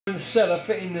The cellar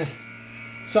fitting the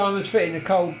Simon's fitting the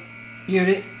cold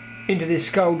unit into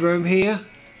this cold room here.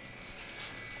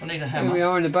 I need a hammer. Here we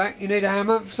are in the back. You need a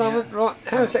hammer, Simon? Yeah. Right.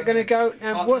 How's that going to go?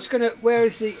 Now, where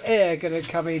is the air going to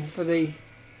come in for the?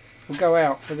 Or go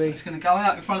out for the? It's going to go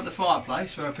out in front of the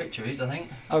fireplace where a picture is, I think.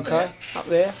 Okay. Up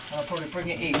there. And I'll probably bring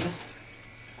it in.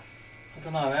 I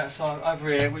don't know, outside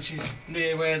over here, which is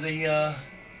near where the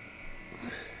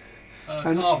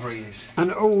carvery is.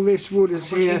 And all this wood is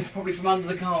here. Probably from under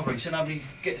the carvery, so nobody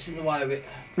gets in the way of it.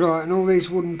 Right, and all these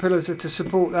wooden pillars are to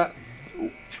support that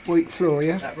weak floor,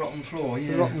 yeah? That rotten floor,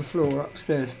 yeah. The rotten floor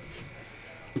upstairs.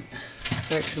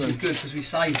 Excellent. It's good because we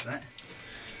saved that.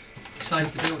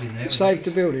 Saved the building there. Saved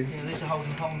the building? Yeah, there's a whole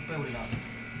building up.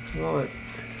 Right.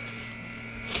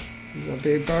 There's a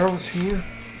big barrels here.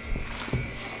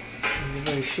 And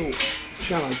a very short,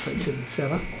 shallow piece of the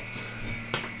cellar.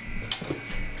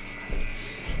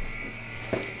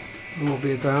 More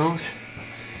beer barrels.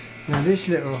 Now this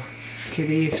little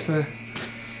kitty is for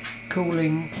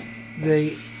cooling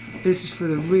this is for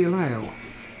the real ale.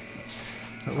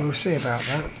 But we'll see about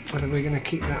that, whether we're going to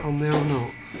keep that on there or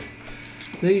not.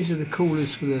 These are the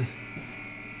coolers for the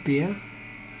beer,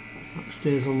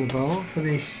 upstairs on the bar for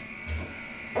this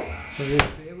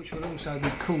beer, which will also be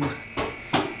cooled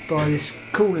by this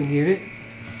cooling unit,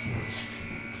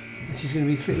 which is going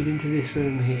to be fitted into this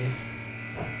room here.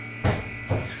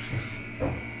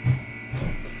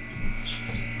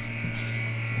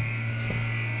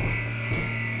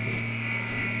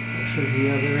 Show you the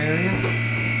other area.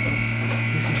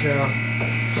 This is our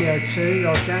CO2,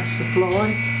 our gas supply.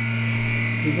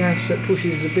 The gas that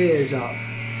pushes the beers up.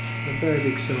 A very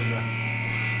big cylinder.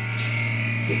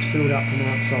 Gets filled up from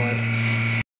outside.